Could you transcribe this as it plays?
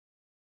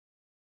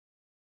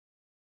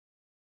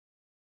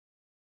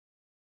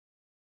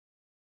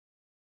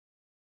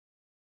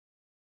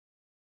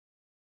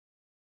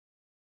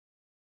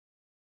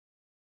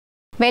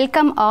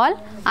Welcome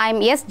all. I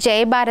am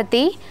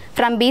Mrs.S.Jayabharathi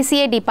from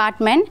BCA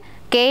Department,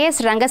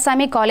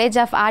 K.S.Rangasamy College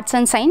of Arts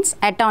and Science,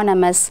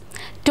 Autonomous.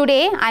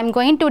 Today I am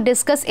going to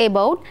discuss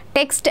about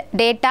text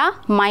data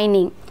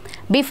mining.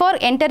 Before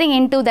entering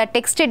into the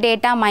text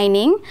data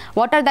mining,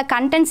 what are the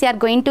contents you are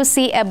going to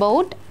see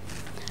about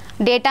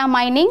data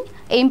mining,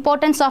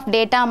 importance of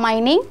data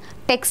mining,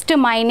 text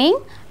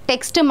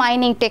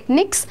mining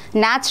techniques,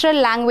 natural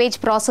language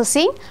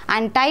processing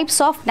and types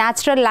of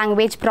natural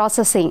language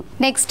processing.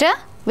 Next,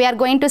 we are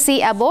going to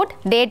see about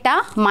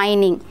data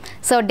mining.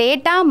 So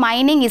data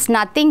mining is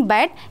nothing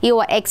but you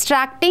are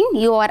extracting,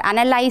 you are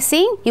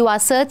analyzing, you are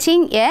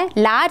searching a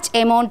large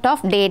amount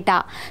of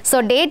data.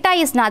 So data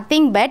is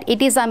nothing but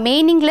it is a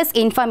meaningless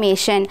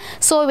information.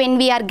 So when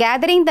we are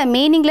gathering the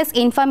meaningless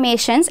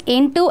informations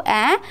into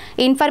a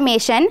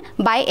information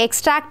by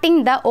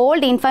extracting the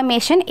old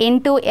information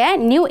into a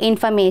new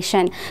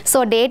information.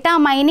 So data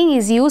mining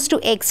is used to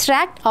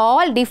extract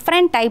all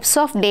different types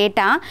of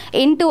data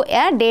into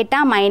a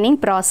data mining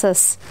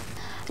process.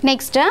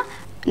 Next,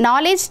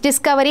 knowledge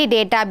discovery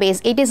database.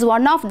 It is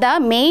one of the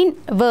main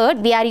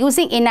word we are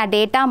using in a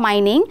data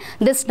mining.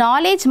 This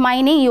knowledge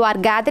mining, you are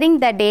gathering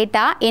the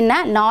data in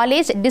a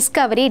knowledge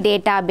discovery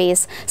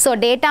database. So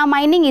data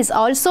mining is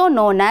also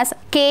known as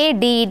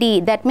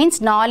KDD, that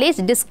means knowledge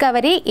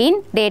discovery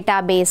in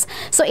database.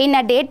 So in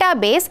a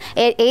database,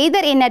 either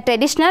in a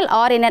traditional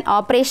or in an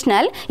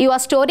operational, you are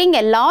storing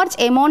a large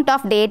amount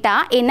of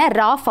data in a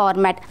raw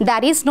format.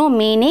 There is no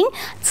meaning.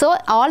 So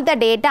all the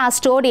data are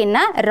stored in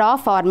a raw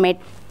format.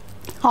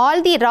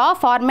 All the raw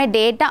format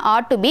data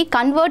are to be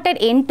converted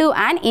into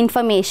an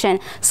information.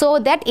 So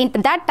that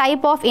that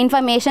type of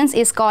information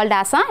is called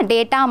as a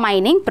data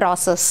mining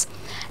process.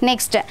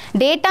 Next,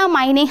 data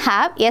mining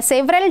have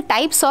several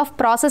types of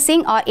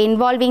processing are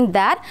involving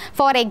there.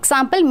 For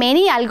example,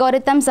 many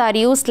algorithms are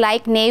used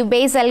like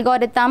naive-Bayes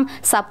algorithm,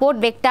 support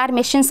vector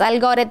machines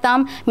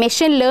algorithm,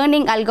 machine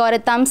learning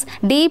algorithms,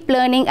 deep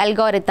learning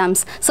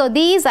algorithms. So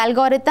these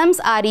algorithms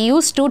are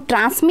used to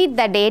transmit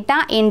the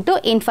data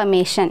into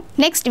information.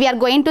 Next, we are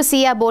going to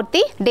see about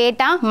the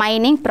data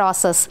mining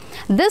process.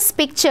 This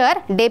picture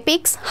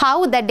depicts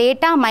how the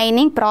data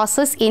mining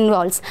process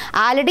involves.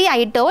 Already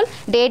I told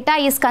data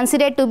is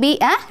considered to be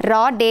a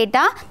raw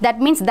data, that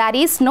means there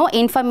is no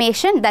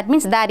information, that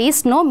means there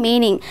is no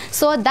meaning.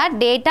 So that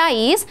data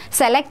is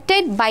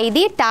selected by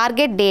the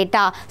target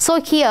data.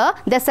 So here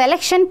the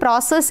selection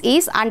process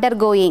is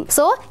undergoing.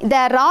 So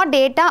the raw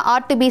data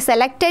are to be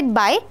selected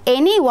by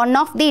any one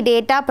of the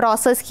data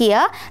process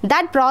here.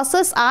 That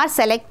process are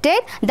selected,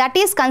 that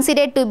is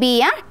considered to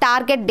be a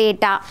target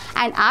data.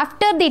 And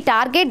after the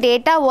target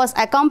data was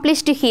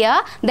accomplished here,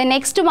 the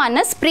next one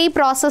is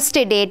pre-processed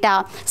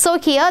data. So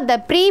here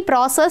the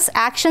pre-process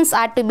actions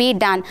are to be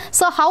done.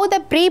 So how the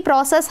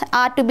pre-process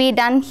are to be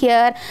done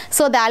here?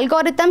 So the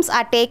algorithms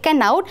are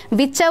taken out,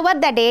 whichever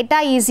the data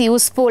is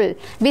useful,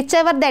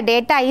 whichever the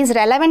data is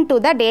relevant to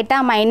the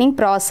data mining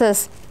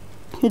process.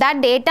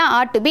 That data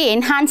are to be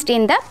enhanced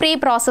in the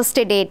pre-processed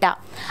data.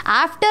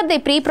 After the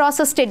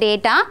pre-processed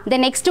data, the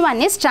next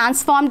one is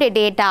transformed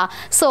data.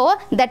 So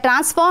the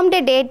transformed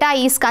data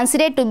is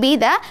considered to be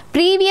the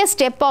previous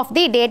step of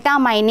the data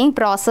mining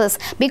process,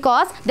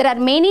 because there are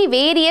many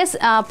various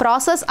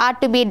processes are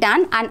to be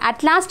done, and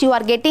at last you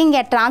are getting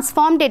a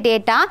transformed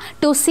data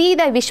to see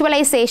the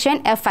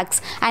visualization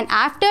effects. And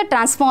after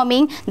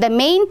transforming, the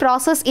main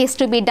process is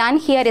to be done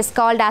here is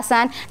called as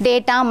an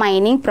data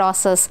mining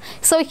process.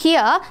 So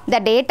here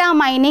the data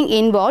mining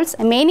involves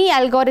many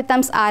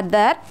algorithms are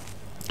there.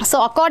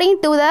 So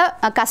according to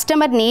the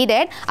customer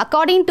needed,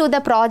 according to the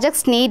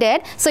projects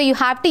needed, so you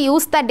have to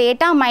use the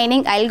data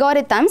mining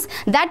algorithms.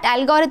 That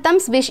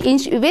algorithms which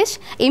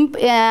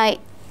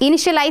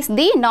initialize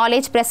the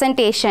knowledge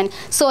presentation.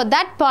 So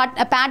that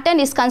pattern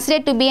is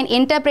considered to be an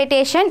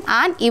interpretation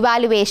and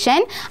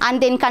evaluation,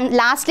 and then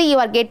lastly you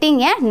are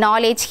getting a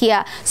knowledge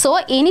here. So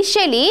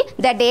initially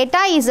the data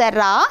is a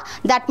raw,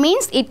 that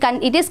means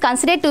it is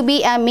considered to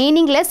be a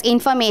meaningless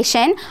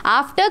information.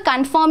 After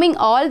conforming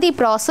all the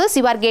process,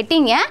 you are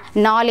getting a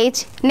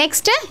knowledge.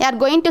 Next, you are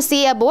going to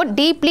see about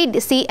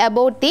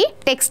the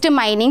text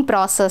mining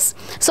process.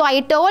 So I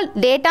told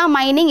data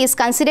mining is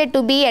considered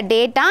to be a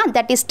data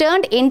that is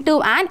turned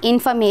into an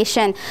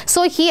information.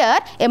 So here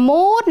a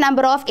more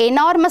number of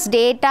enormous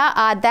data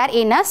are there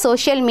in a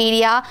social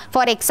media,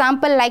 for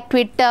example like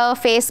Twitter,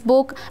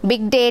 Facebook,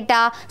 big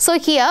data. So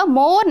here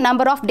more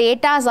number of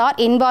data are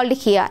involved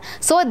here.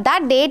 So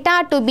that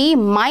data to be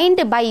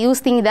mined by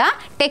using the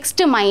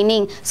text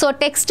mining. So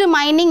text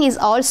mining is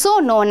also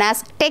known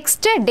as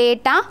text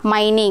data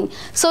mining.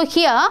 So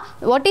here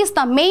what is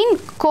the main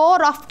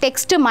core of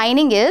text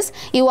mining is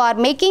you are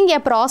making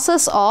a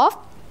process of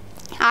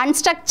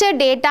unstructured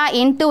data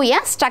into a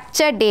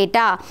structured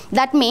data.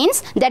 That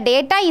means the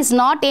data is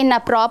not in a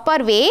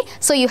proper way,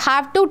 so you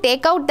have to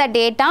take out the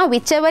data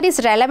whichever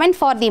is relevant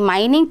for the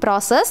mining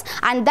process,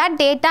 and that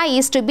data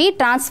is to be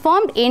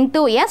transformed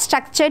into a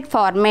structured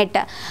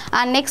format.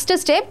 Next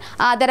step,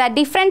 there are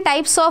different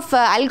types of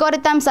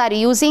algorithms are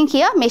using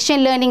here.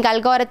 Machine learning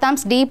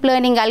algorithms, deep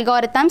learning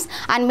algorithms,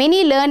 and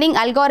many learning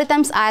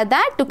algorithms are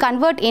there to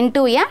convert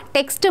into a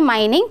text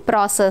mining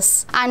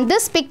process. And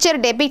this picture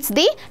depicts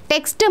the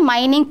text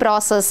mining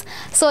process.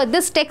 So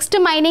this text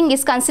mining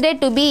is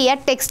considered to be a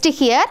text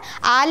here.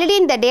 Already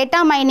in the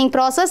data mining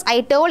process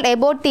I told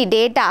about the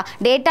data.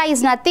 Data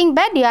is nothing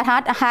but you are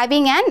not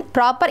having an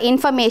proper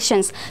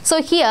informations.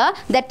 So here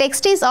the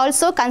text is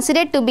also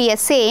considered to be a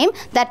same.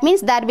 That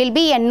means there will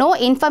be a no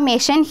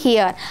information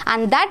here,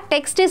 and that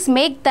text is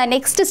make the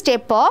next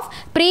step of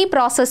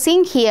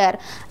pre-processing here.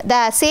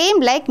 The same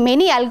like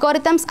many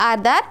algorithms are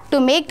there to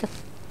make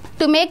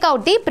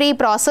out the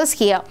pre-process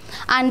here,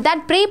 and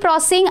that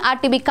pre-processing are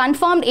to be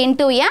conformed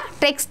into a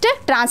text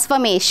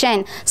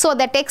transformation. So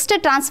the text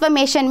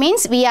transformation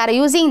means we are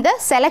using the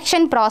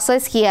selection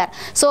process here.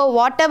 So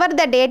whatever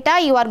the data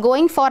you are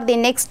going for the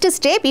next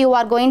step, you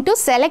are going to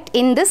select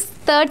in this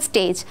third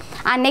stage.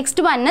 And next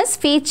one is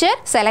feature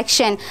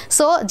selection.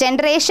 So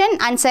generation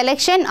and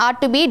selection are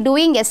to be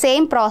doing a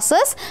same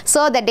process.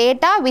 So the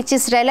data which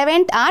is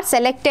relevant are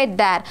selected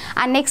there.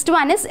 And next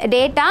one is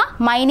data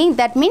mining,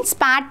 that means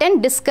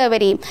pattern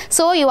discovery.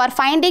 So you are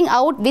finding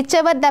out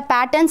whichever the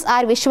patterns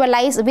are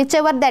visualized,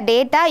 whichever the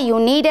data you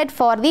needed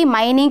for the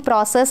mining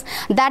process,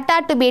 that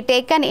are to be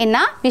taken in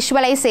a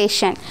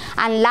visualization.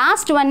 And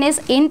last one is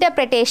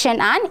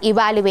interpretation and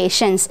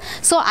evaluations.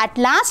 So at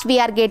last we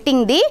are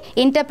getting the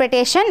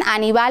interpretation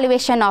and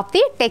evaluation of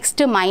the text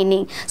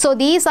mining. So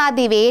these are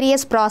the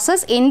various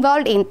processes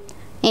involved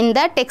in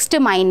the text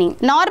mining.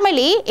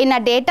 Normally in a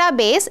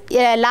database,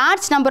 a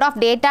large number of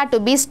data to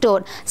be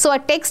stored. So a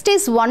text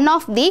is one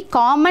of the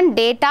common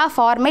data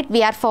format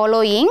we are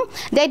following.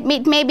 That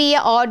it may be a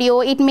audio,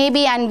 it may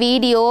be an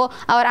video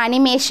or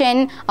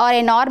animation or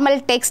a normal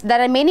text. There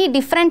are many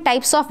different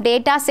types of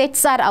data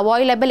sets are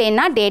available in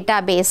a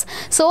database.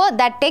 So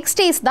that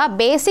text is the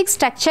basic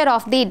structure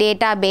of the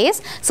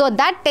database. So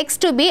that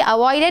text to be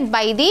avoided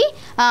by the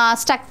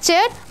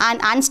structured and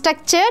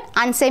unstructured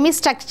and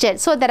semi-structured.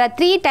 So there are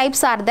three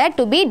types are there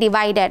to be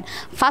divided.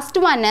 First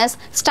one is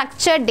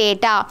structured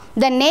data.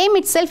 The name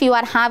itself you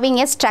are having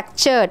a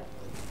structured.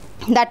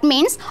 That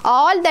means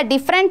all the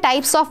different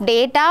types of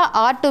data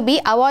are to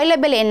be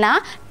available in a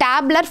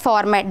tabular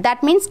format.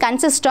 That means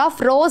consist of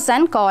rows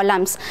and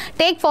columns.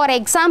 Take for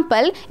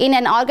example, in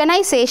an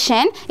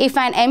organization, if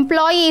an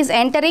employee is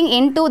entering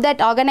into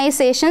that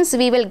organizations,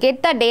 we will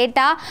get the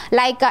data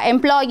like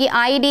employee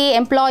ID,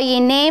 employee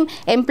name,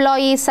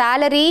 employee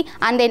salary,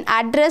 and then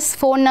address,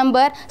 phone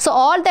number. So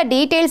all the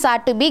details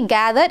are to be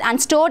gathered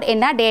and stored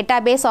in a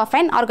database of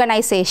an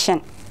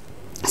organization.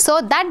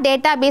 So that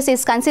database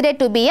is considered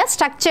to be a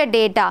structured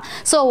data.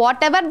 So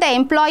whatever the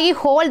employee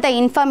hold the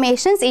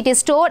information, it is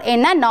stored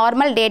in a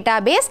normal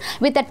database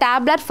with a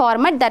tabular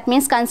format, that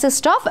means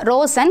consist of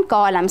rows and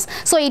columns.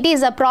 So it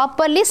is a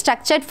properly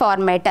structured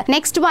format.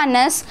 Next one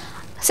is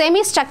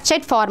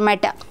semi-structured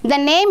format. The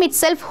name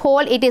itself whole,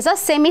 it is a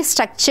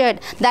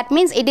semi-structured. That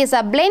means it is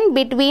a blend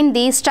between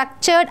the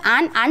structured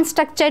and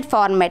unstructured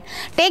format.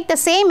 Take the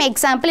same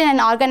example in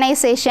an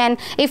organization.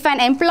 If an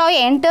employee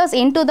enters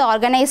into the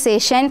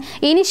organization,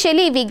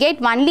 initially we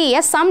get only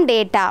some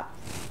data.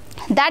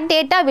 That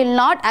data will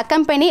not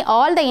accompany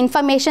all the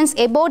informations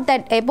about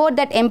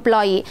that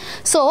employee.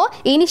 So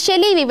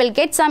initially we will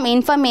get some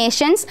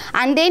informations,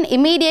 and then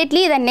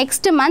immediately the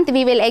next month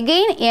we will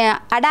again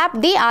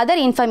adapt the other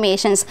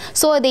informations.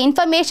 So the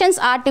informations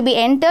are to be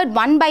entered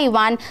one by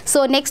one.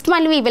 So next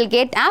month we will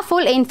get a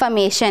full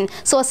information.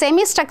 So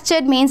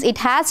semi-structured means it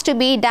has to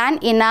be done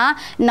in a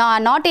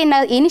not in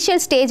a initial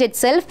stage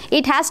itself.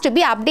 It has to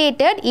be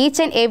updated each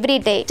and every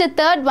day. The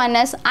third one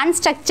is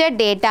unstructured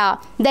data.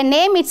 The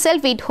name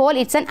itself it holds,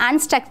 it's an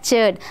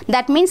unstructured.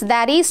 That means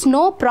there is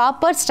no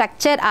proper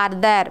structure are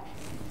there.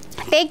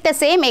 Take the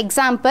same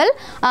example,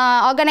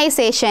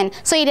 organization.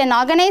 So in an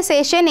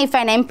organization, if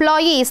an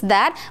employee is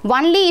there,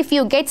 only if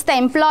you get the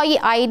employee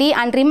ID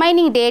and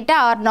remaining data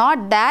are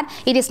not there,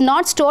 it is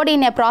not stored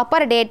in a proper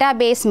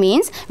database,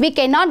 means we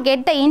cannot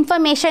get the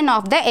information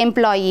of the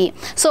employee.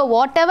 So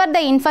whatever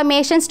the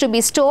informations to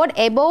be stored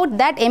about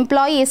that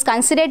employee is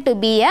considered to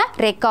be a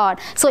record.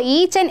 So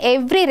each and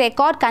every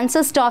record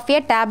consists of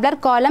a tabular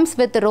columns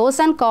with rows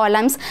and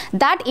columns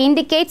that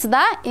indicates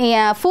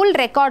the full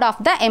record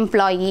of the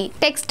employee.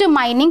 Text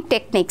mining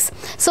techniques.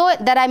 So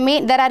there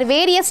are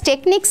various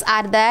techniques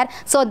are there.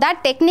 So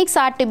that techniques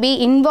are to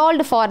be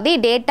involved for the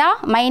data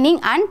mining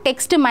and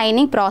text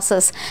mining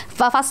process.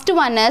 First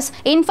one is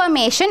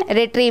information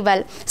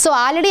retrieval. So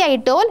already I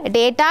told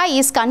data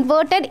is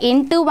converted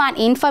into an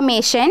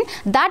information.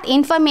 That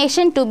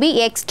information to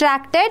be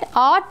extracted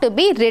or to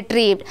be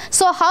retrieved.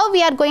 So how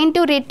we are going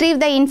to retrieve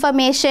the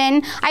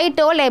information? I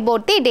told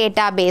about the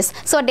database.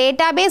 So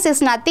database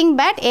is nothing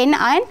but in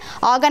an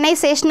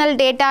organizational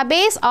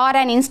database or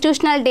an institutional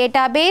institutional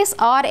database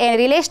or a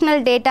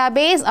relational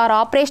database or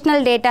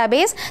operational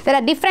database. There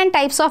are different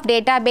types of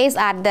database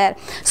are there.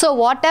 So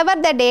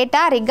whatever the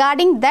data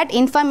regarding that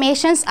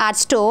informations are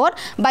stored,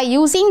 by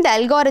using the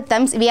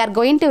algorithms we are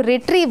going to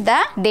retrieve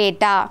the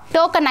data.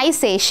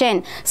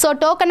 Tokenization. So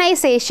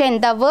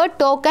tokenization, the word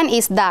token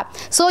is the.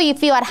 So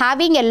if you are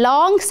having a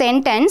long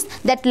sentence,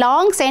 that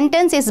long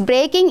sentence is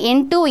breaking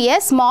into a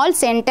small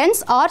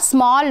sentence or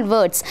small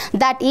words,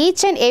 that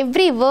each and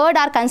every word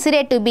are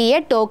considered to be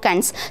a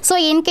tokens. So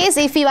in case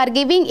if you are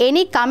giving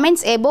any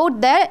comments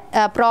about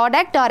the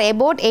product or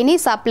about any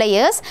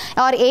suppliers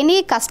or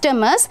any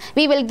customers,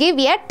 we will give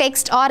a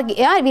text or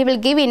we will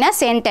give in a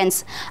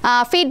sentence.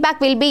 Feedback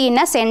will be in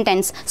a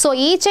sentence. So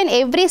each and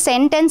every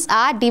sentence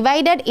are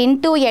divided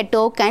into a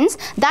tokens,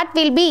 that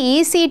will be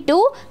easy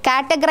to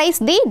categorize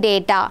the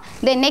data.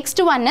 The next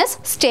one is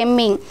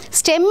stemming.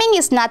 Stemming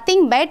is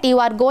nothing but you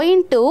are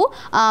going to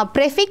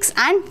prefix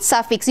and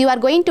suffix. You are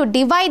going to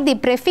divide the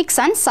prefix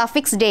and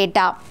suffix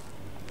data.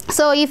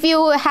 So if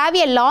you have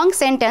a long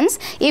sentence,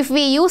 if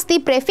we use the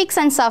prefix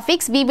and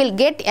suffix, we will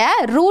get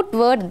a root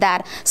word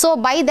there. So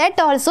by that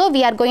also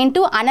we are going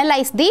to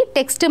analyze the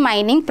text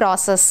mining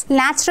process.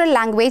 Natural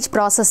language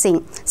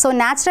processing. So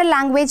natural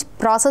language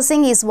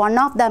processing is one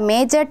of the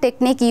major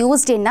technique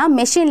used in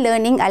machine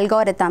learning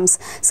algorithms.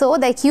 So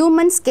the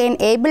humans can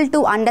able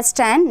to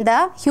understand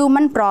the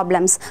human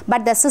problems,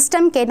 but the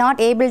system cannot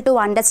able to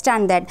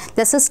understand that.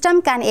 The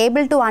system can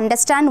able to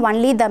understand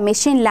only the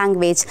machine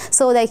language.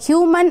 So the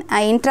human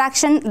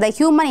the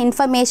human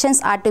informations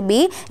are to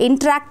be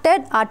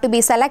interacted or to be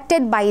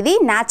selected by the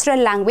natural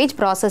language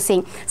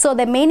processing. So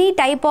the many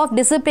type of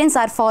disciplines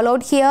are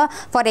followed here.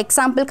 For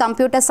example,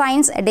 computer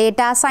science,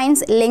 data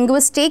science,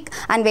 linguistic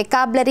and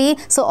vocabulary.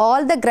 So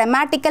all the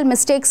grammatical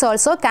mistakes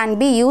also can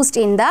be used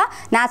in the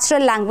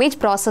natural language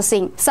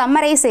processing.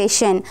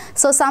 Summarization.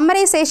 So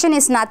summarization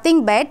is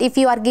nothing but if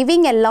you are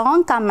giving a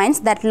long comments,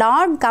 that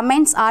long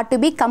comments are to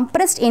be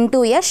compressed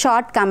into a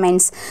short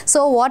comments.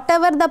 So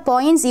whatever the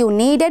points you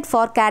needed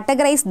for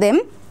categorize them,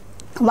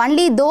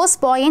 only those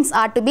points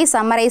are to be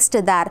summarized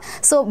there.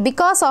 So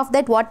because of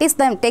that, what is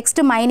the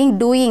text mining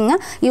doing?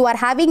 You are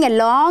having a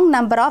long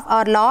number of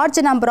or large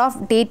number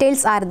of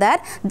details are there,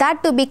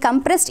 that to be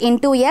compressed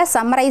into a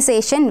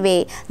summarization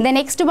way. The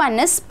next one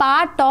is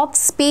part of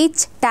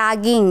speech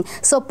tagging.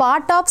 So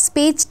part of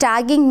speech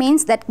tagging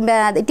means that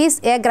it is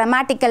a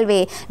grammatical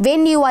way.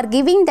 When you are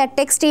giving the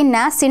text in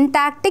a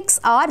syntactics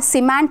or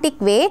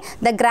semantic way,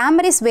 the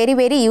grammar is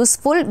very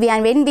useful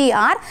when we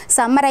are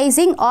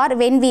summarizing or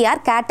when we are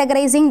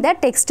categorizing the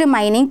text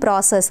mining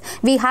process.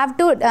 We have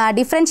to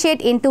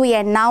differentiate into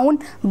a noun,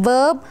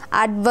 verb,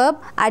 adverb,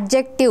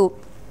 adjective.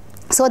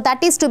 So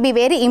that is to be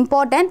very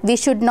important. We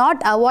should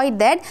not avoid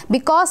that.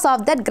 Because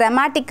of that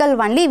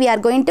grammatical only we are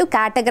going to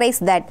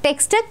categorize that.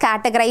 Text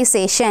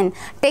categorization.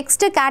 Text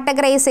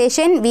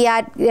categorization we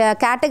are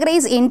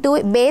categorized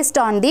into based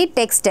on the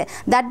text.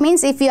 That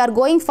means if you are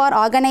going for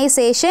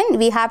organization,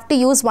 we have to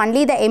use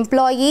only the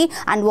employee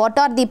and what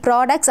are the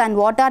products and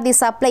what are the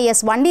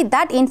suppliers. Only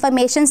that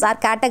informations are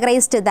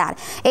categorized there.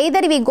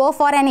 Either we go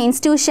for an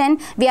institution,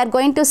 we are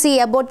going to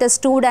see about the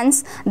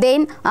students,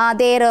 then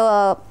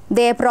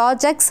their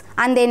projects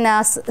and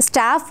then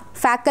staff,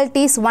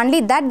 faculties, only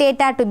that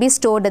data to be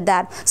stored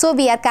there. So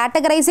we are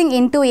categorizing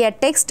into a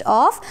text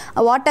of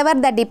whatever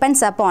that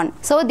depends upon.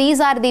 So these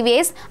are the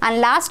ways.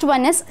 And last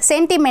one is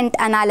sentiment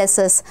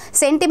analysis.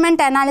 Sentiment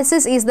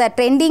analysis is the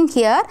trending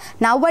here.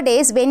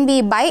 Nowadays when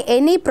we buy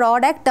any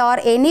product or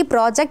any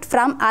project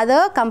from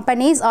other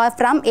companies or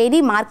from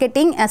any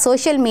marketing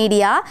social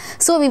media,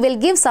 so we will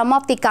give some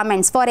of the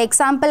comments. For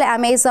example,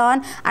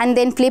 Amazon and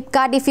then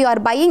Flipkart, if you are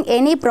buying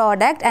any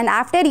product and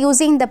after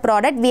using the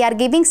product, we are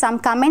giving some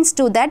comments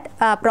to that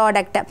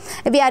product.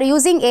 We are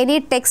using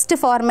any text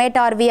format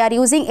or we are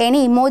using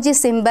any emoji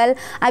symbol,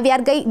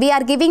 we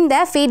are giving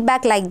the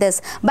feedback like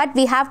this. But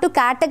we have to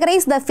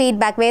categorize the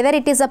feedback, whether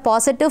it is a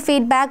positive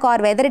feedback or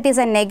whether it is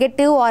a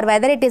negative or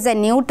whether it is a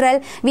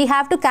neutral. We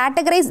have to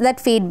categorize that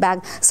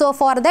feedback. So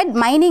for that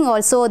mining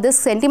also, this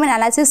sentiment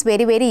analysis is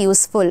very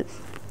useful.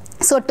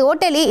 So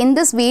totally in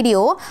this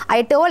video,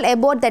 I told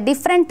about the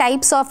different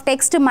types of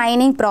text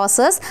mining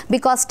process,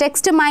 because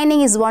text mining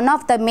is one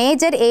of the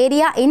major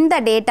area in the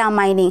data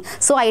mining.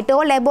 So I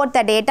told about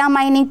the data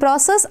mining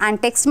process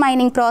and text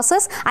mining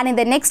process, and in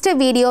the next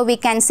video we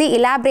can see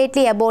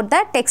elaborately about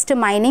the text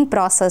mining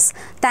process.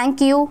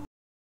 Thank you.